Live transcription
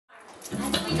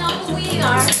know who we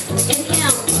are in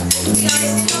Him. We are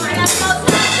His children. That's the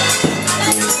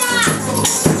most high.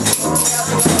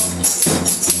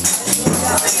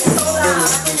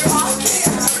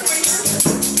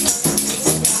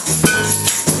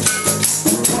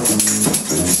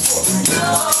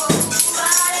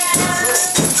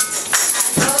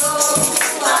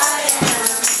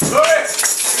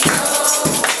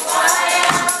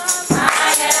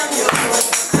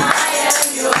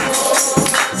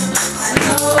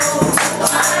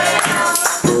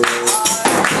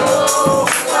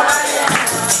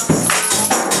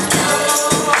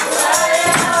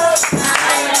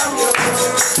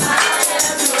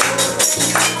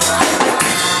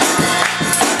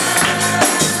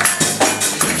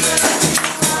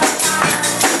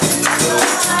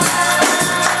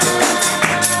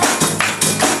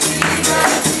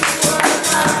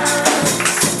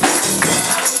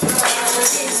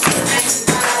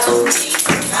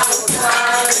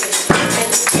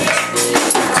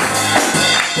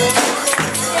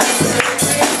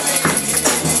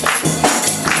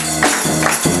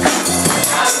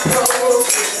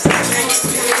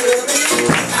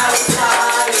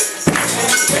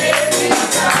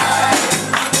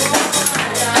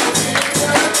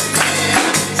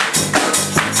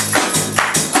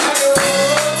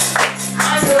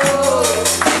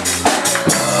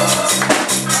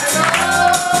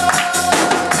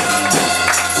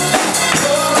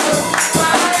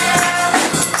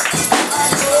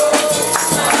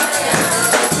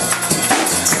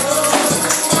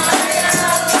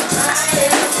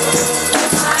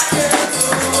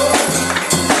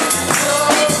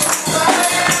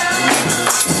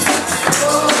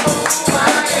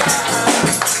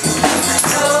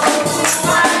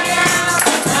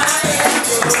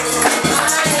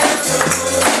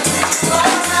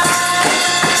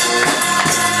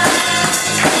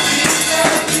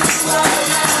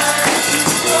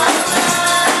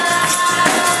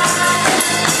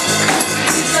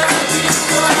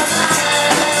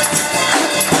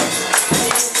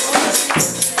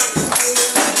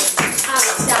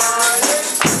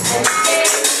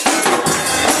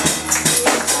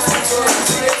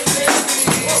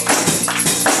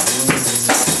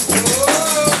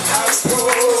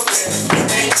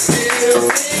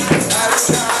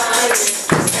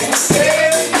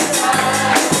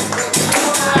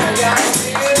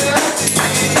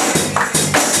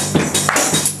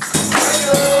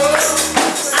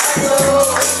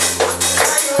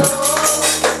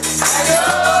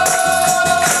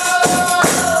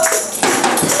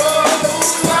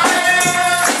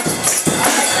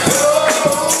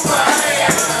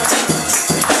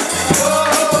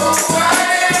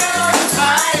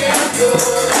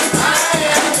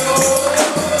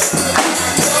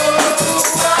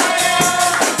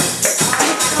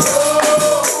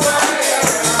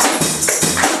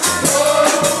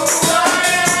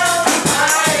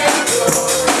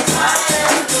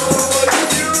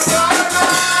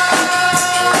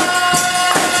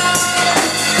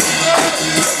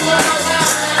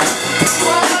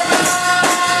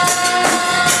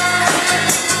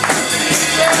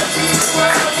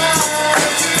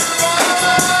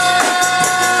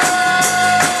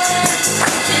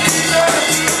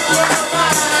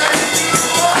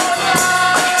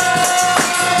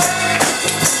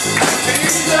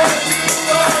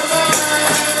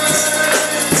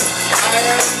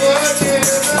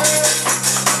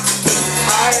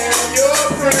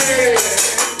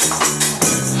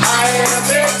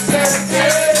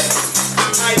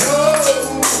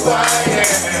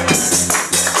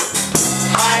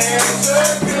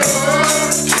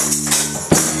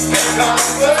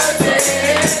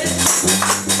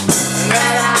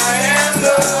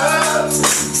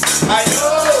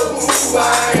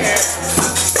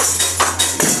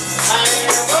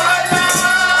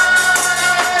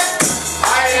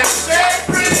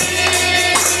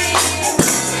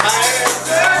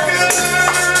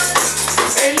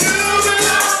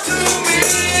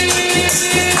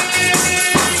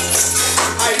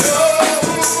 I know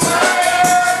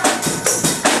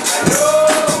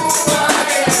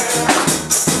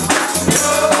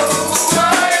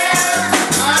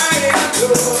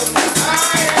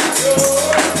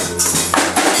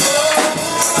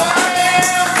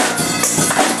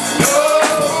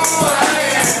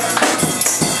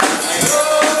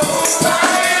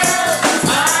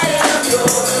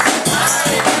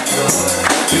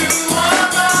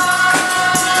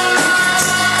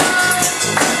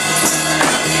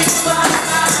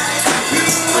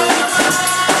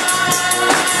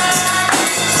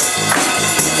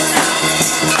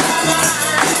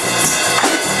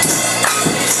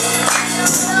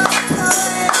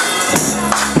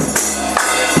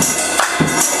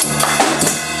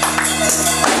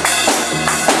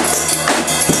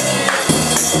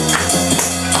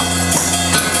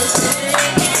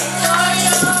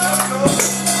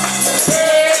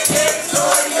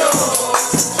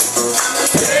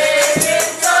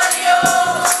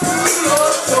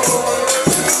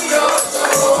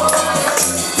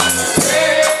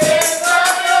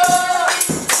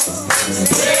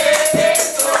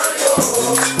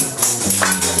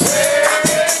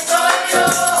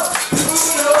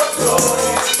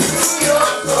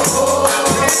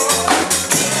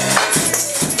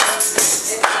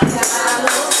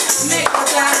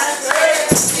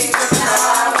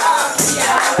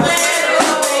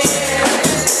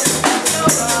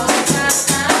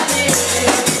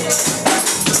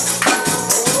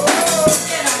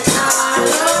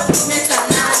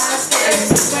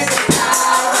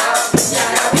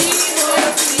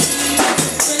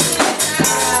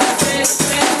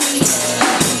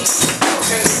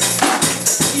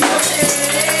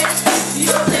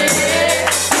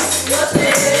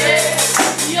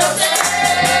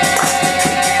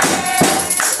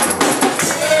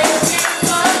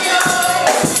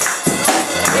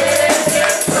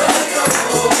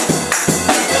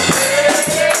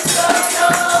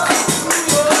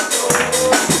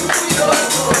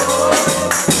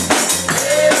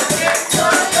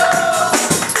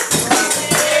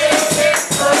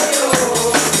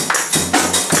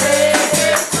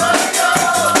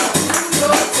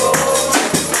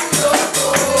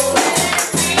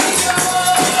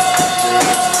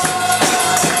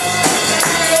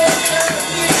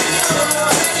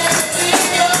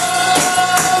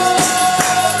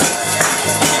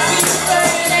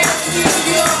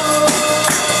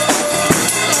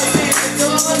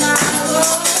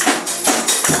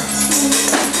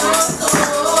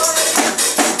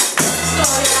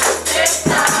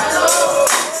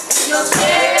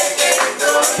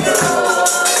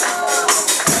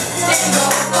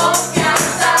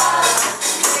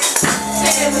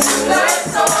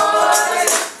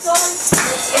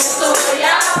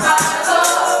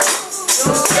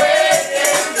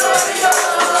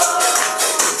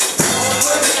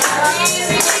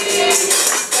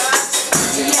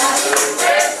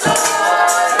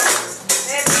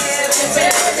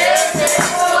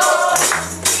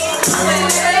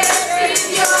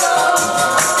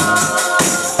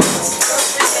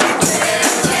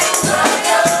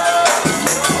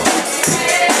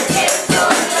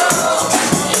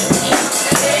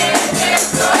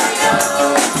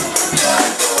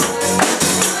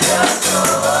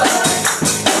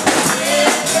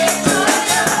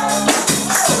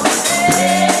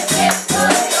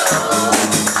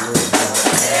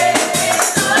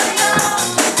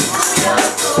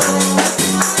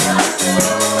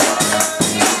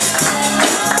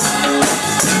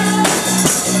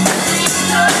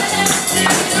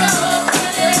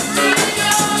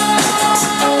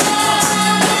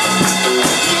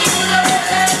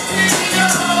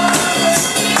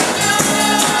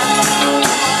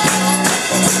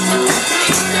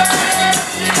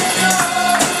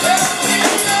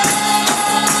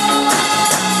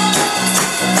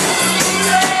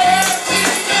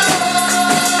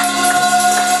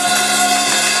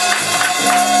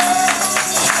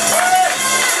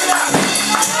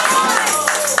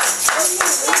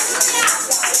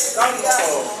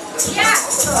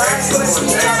Yes. You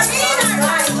are in our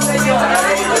life. You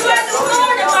are the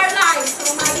Lord of our lives,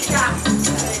 Almighty God.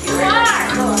 You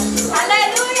are.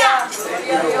 Hallelujah.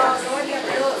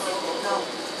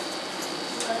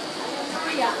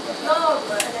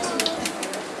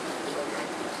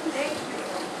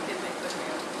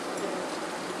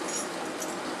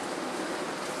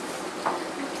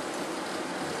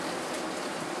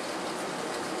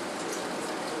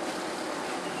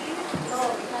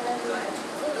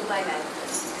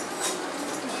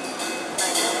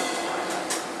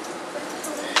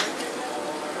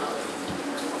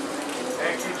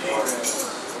 Thank you, Jesus.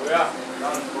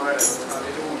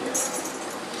 Hallelujah.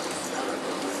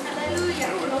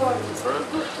 Hallelujah, Lord.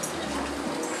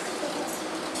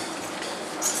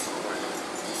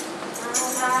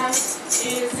 My life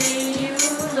is in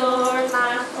you, Lord.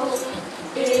 My hope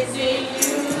is in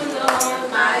you,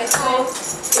 Lord. My hope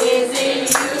is in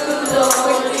you,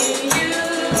 Lord. In you,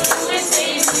 it's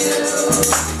in you.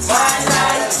 My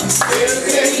life is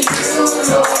in you,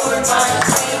 Lord. My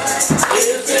faith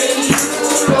is in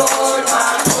you, Lord.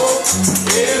 My hope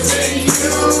is in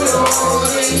you,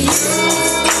 Lord. In you,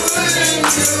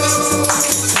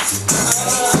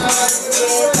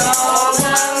 with all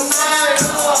of my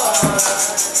heart,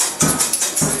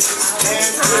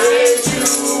 and praise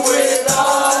you with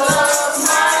all of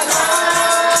my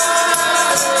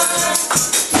life,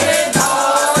 with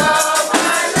all of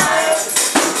my life,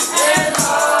 and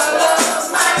all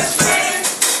of my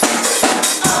strength,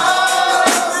 all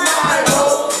of my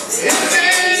hope is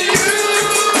in you.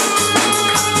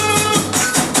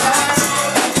 My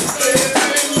hope is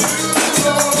in you,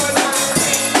 Lord. My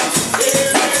faith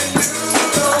is in you,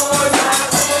 Lord. My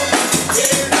hope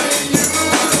is in you,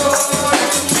 Lord.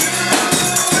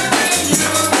 In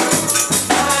you,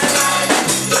 my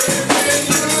life is in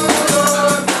you,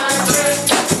 Lord. My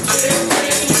strength is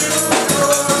in you,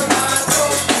 Lord. My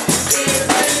hope is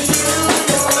in you,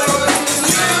 Lord.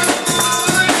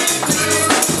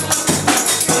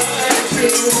 Praise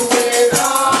you with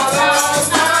all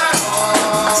of my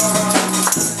heart.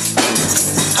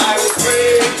 I will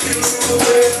praise you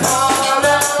with all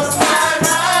of my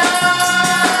life,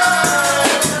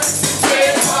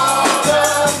 with all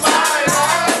of my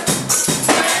life,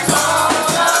 with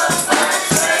all of my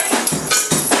strength,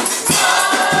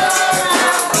 all of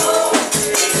my hope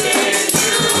is in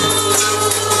you.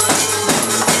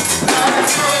 My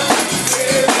hope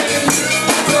is in you,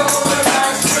 Lord.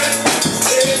 My strength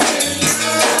is in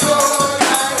you, Lord.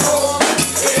 My hope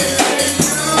is in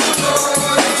you,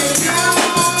 Lord. In you,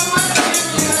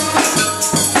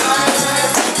 my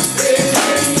life is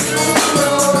in you,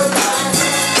 Lord. My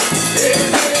strength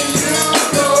is in you,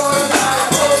 Lord. My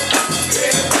hope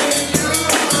is in you,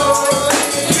 Lord.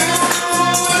 In you,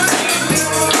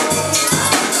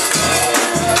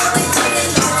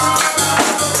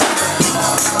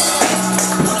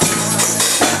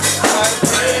 I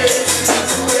praise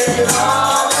you with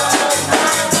all of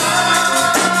my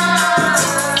life,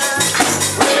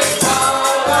 with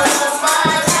all of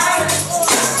my life,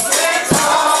 with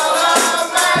all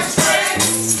of my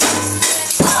strength,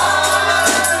 all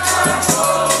of my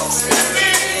hope is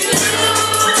in you.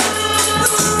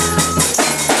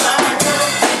 My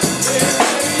hope is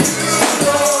in you,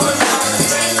 Lord. My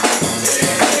strength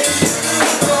is in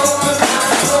you, Lord.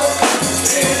 My hope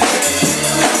is in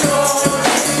you, Lord.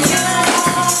 In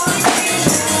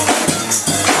you,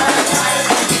 my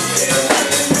life is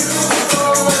in you,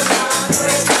 Lord. My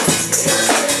faith is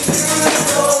in you,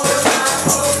 Lord. My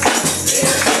hope is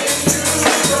in you,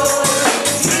 Lord.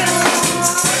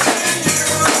 In you,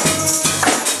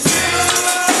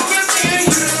 within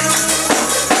you,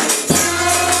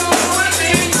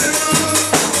 within you.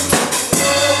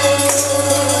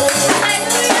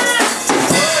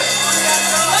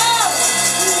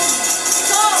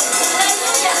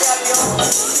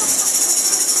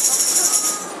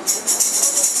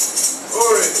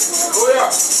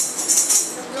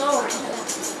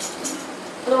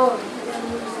 Glory. Hallelujah.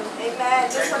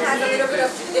 Amen. This one has a little bit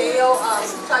of Judeo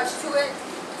touch to it.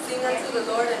 Sing unto the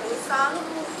Lord a new song.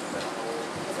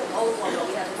 It's an old one, but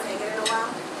we haven't sang it in a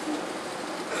while.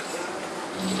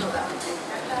 You know that one.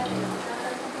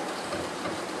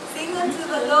 Sing unto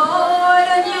the Lord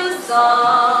a new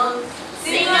song.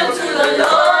 Sing unto the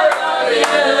Lord of the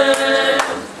earth.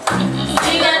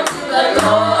 Sing unto the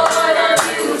Lord a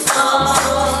new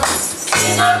song.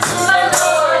 Sing unto the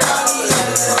Lord of the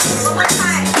earth. One more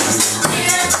time. Sing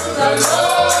unto the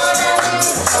Lord a new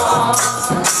song.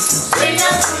 Sing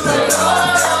unto the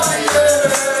Lord of the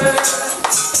earth.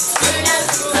 Sing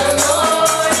unto the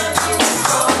Lord a new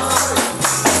song.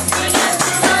 Sing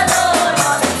unto the Lord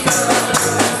of the earth.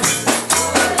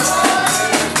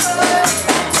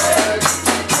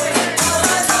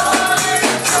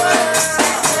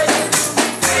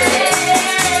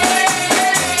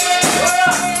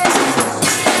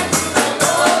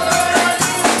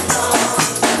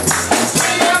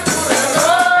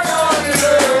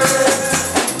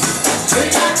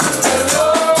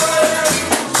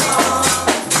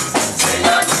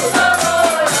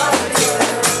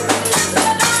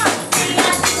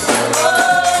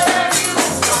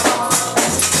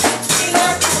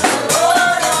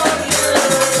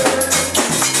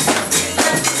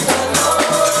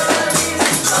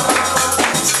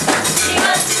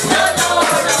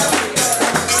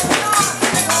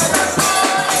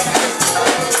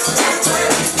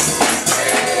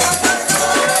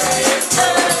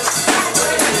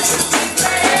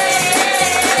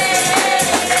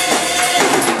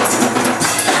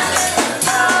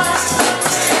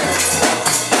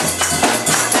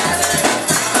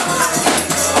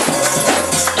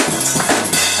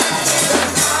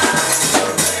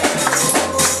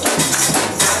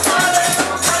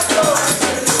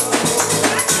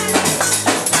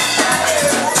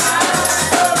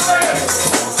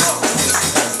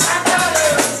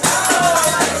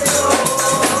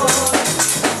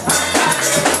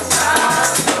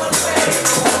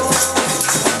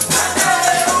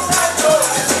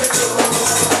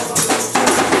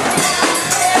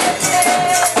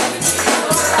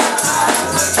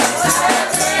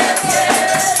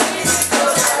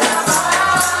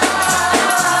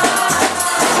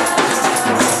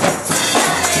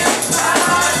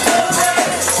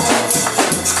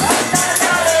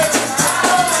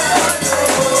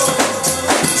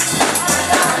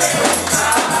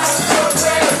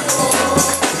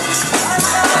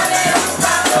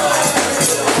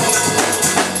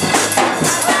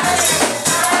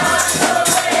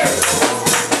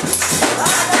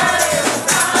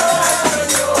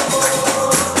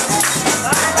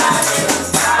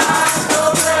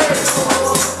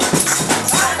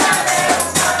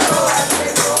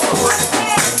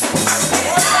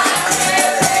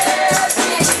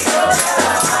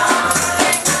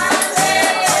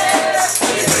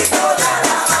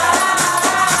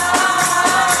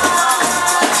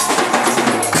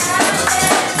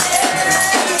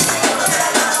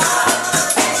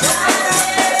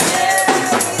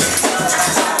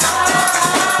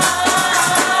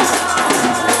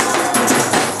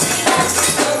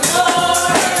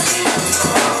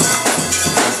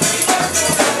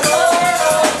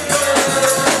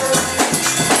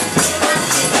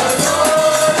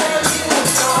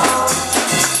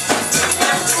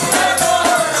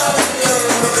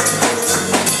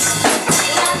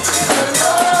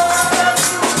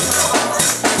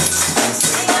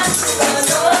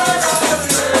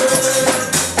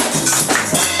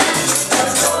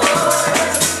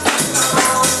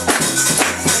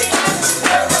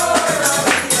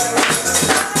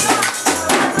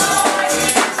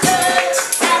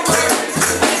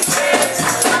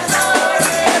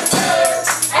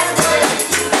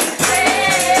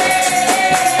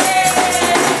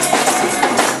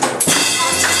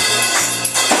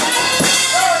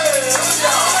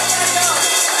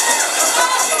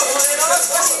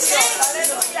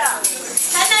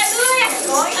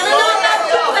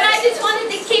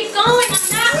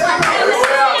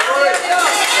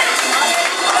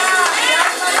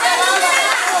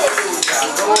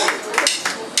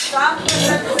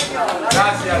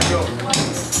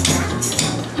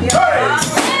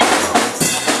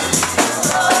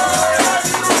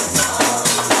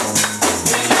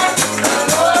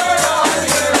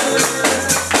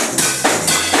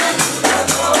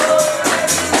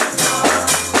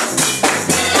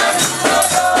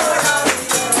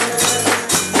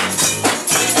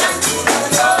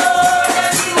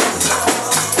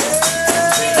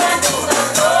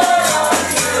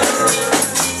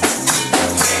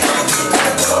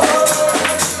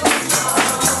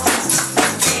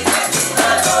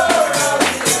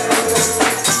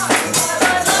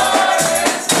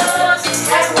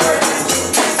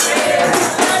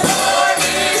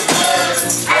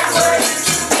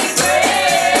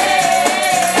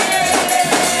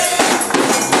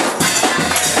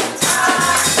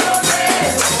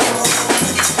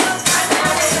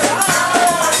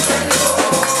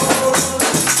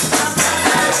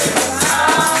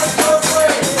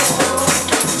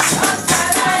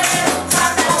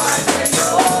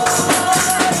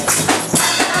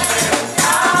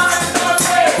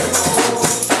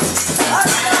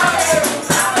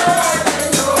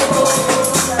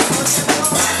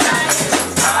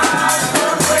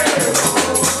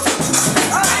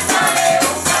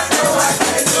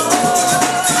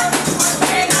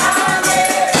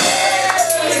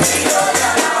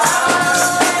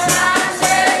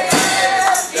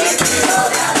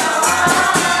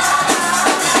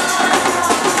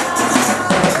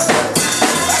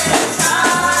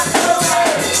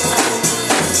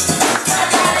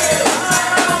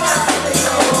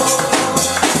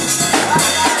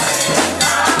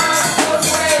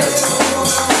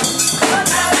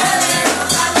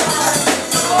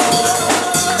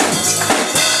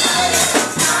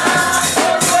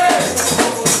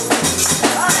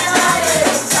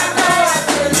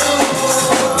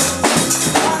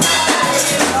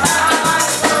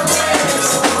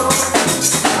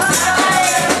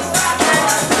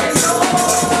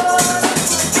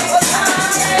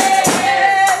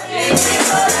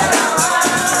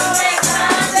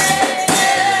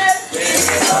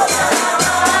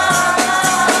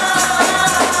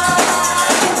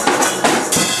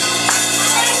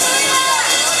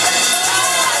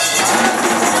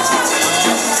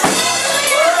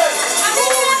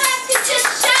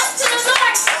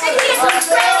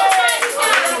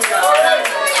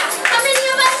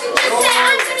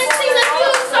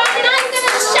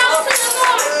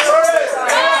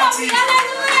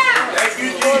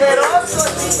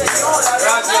 Señor.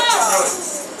 Gracias,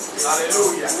 Señor.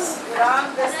 Aleluya.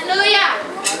 Grande Aleluya.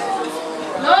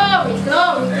 Glory,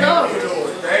 glory, Thank glory. you,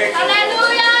 Lord. Thank you.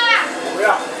 Aleluya.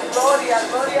 Hallelujah. gloria,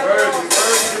 gloria, Worthy, gloria.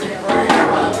 worthy to be praised.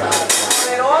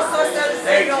 Poderoso es el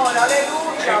Señor.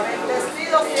 Aleluya.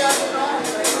 Bendecido sea tu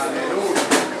nombre. Aleluya.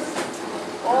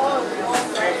 Oh, Dios.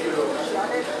 Thank you, Lord.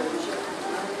 Aleluya.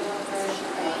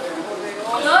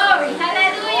 Glory,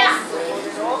 aleluya.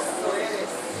 Poderoso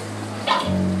eres.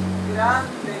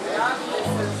 Grande, grande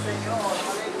es el Señor.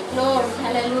 Aleluya. Glory,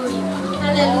 hallelujah.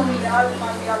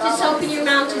 Hallelujah. Just open your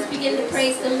mouth, just begin to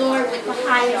praise the Lord with the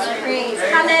highest praise.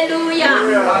 Hallelujah.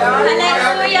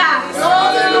 Hallelujah.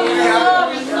 Glory,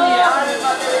 glory, glory.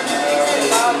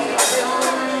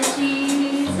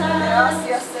 Jesus,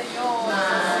 Gracias, Señor.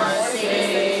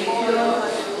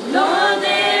 Lord,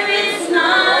 there is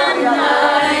none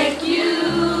like you.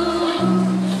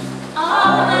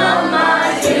 All of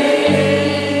my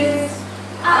days,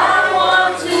 I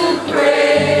want to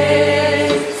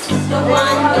praise the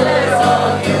wonders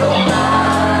of your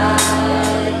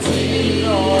mighty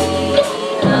love.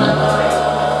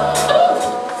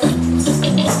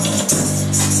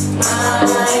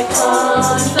 My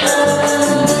comfort,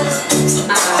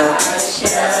 my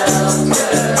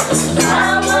shelter,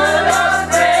 tower of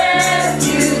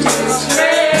refuge,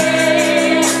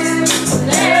 strength,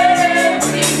 let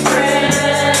every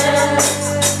breath,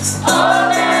 all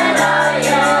that I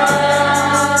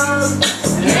am,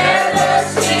 never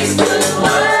cease to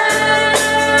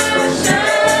worship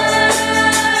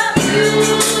you.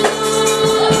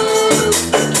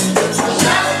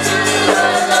 Shout to the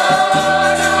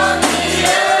Lord on the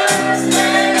earth,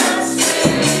 let us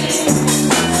sing.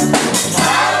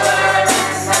 Power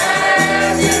and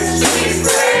majesty,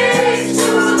 praise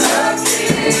to the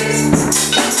King.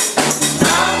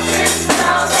 Mountains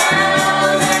bow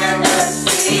down and the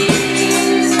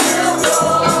seas will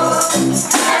roar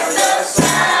at the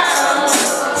sound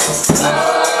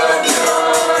of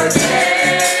your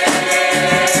name.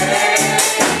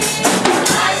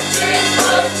 I sing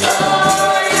for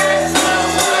joy as the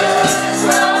words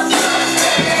from your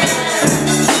hand.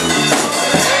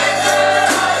 Forever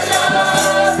I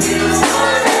love you,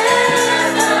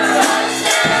 forever I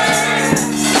stand.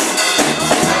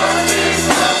 Nothing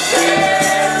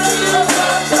compares to the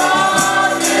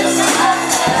promise I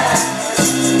have.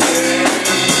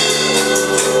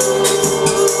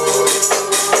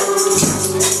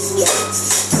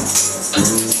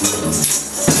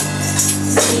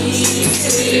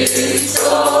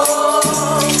 Oh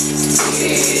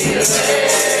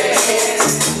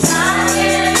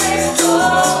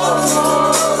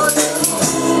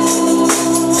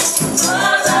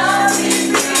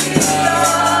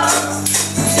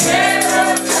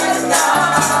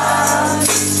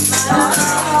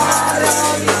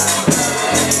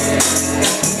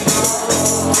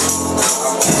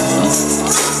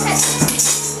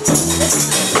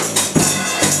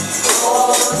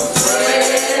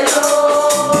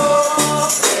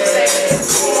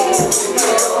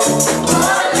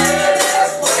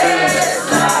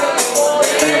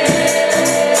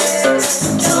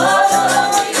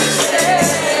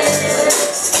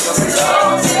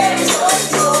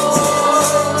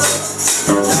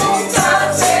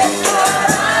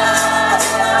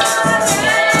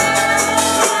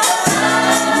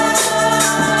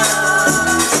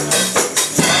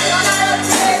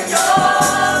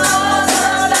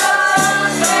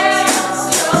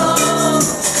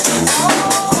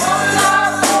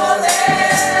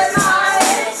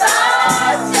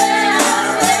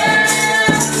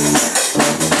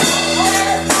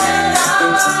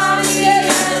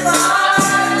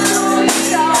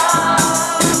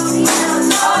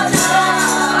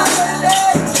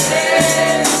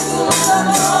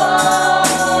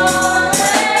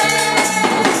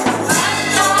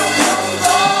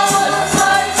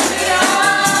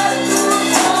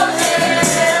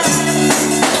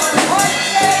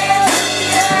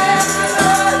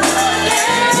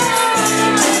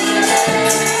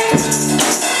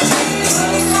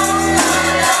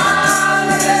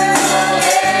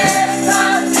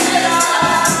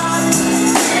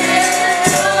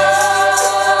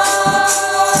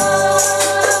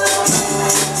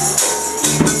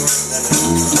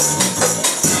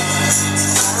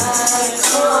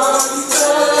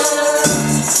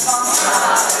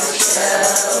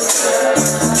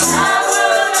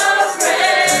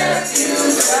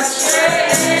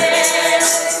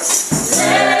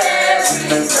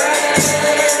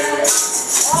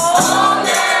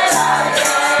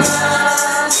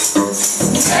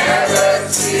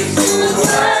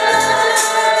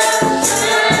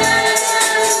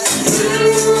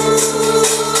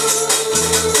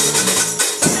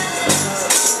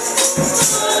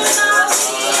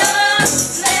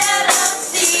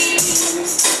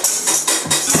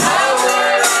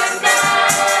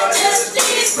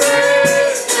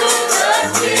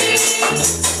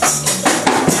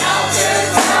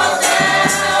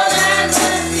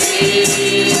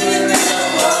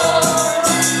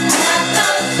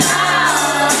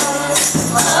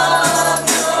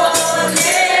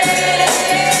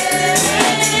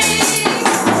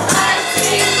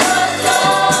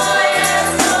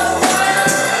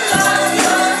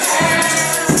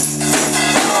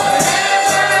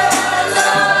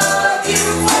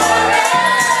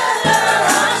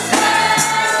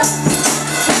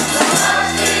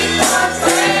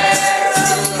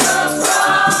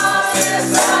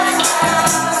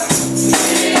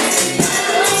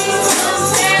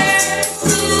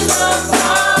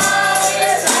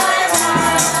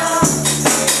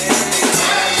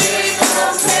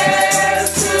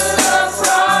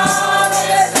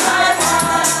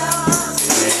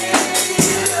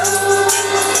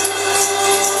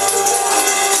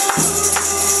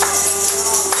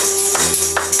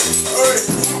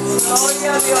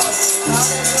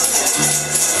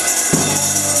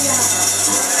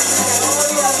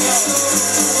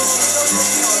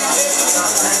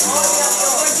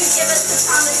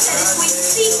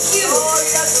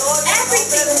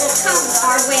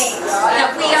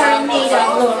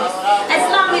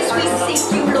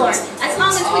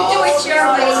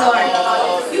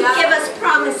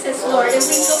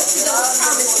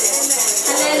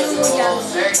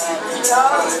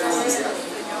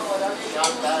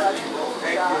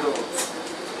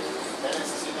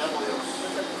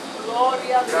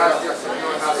Gracias,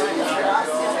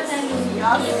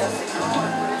 Señor.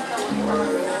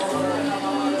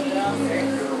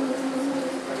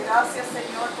 Gracias,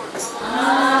 Señor, por todo. I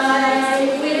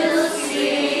will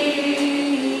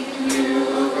seek you.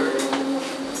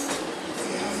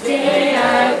 Day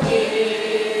I give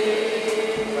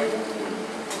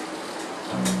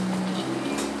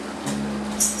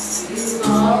you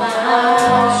all my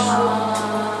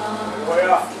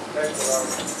Hallelujah. Thank you, Lord.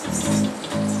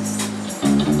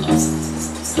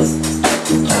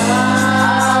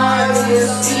 I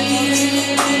will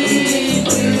seek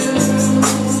you.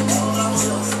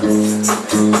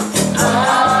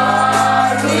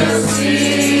 I will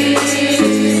seek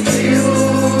you.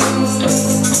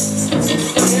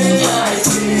 Day I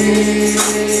give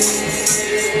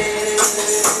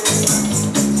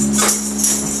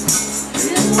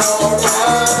you all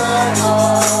my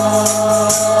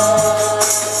heart.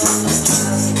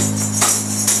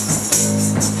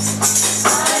 I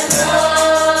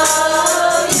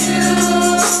love you.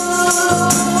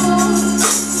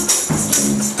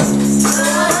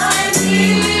 I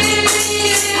need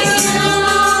you.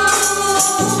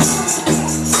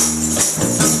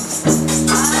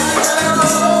 I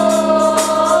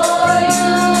adore you.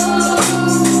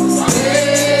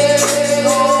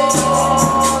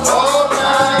 With all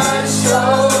my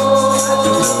soul.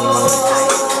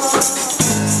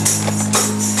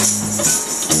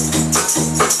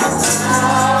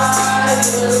 I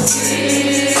will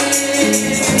seek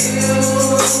you.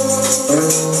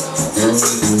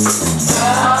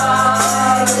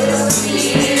 I will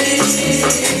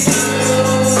seek you.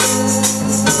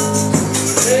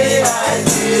 Day I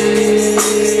give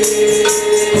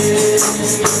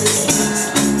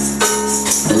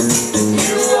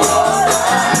you all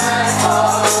my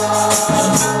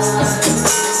heart.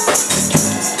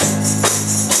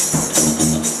 I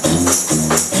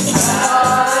will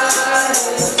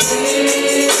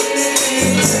seek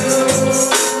you.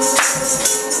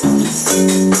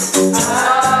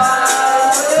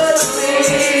 I will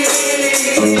seek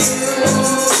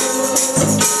you.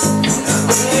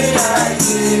 Day I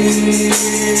give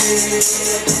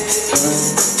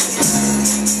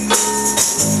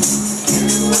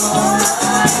you all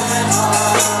my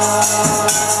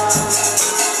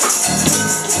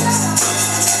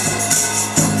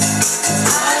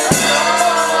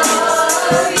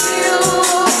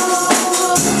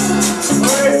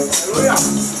Hallelujah.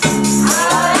 I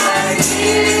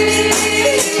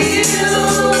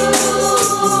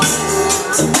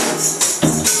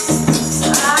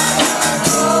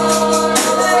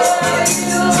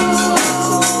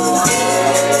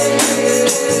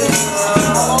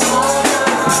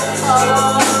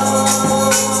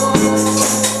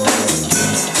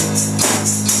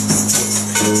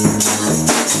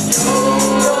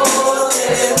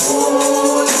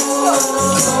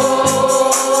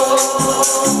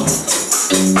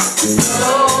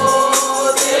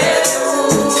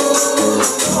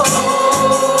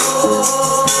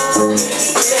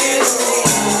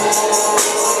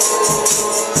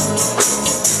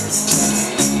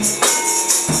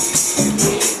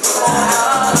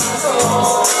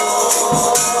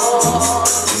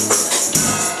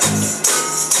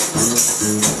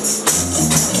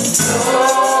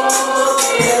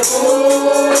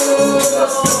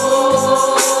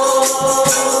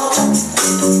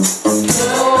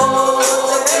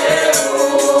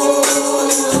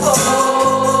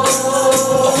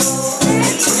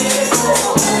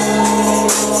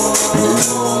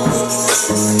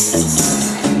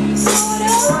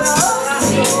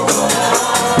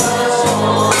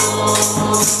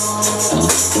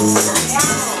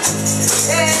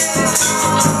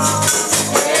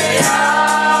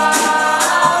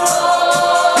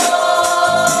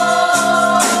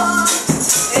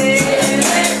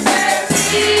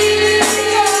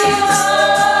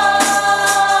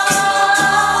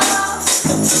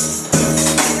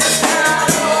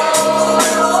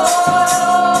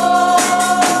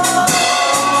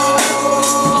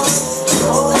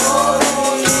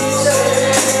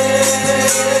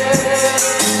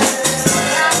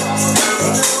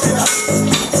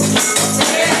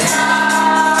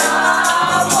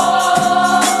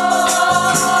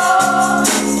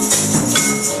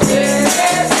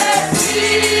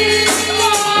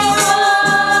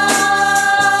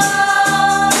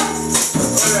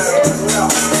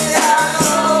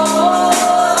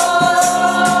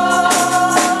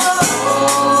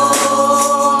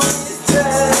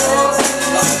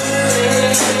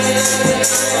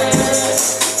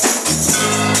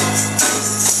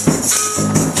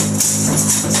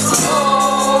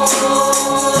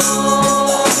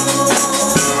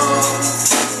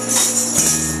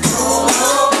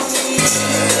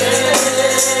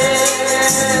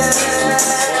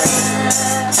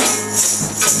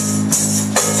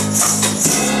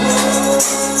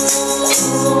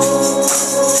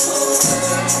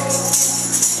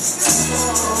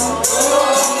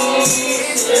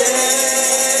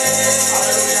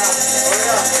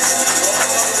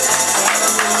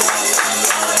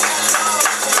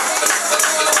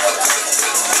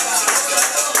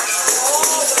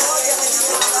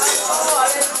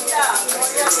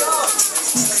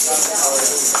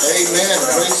Amen.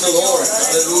 Praise the Lord.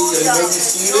 Hallelujah. You may be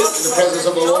seated in the presence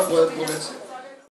of the Lord.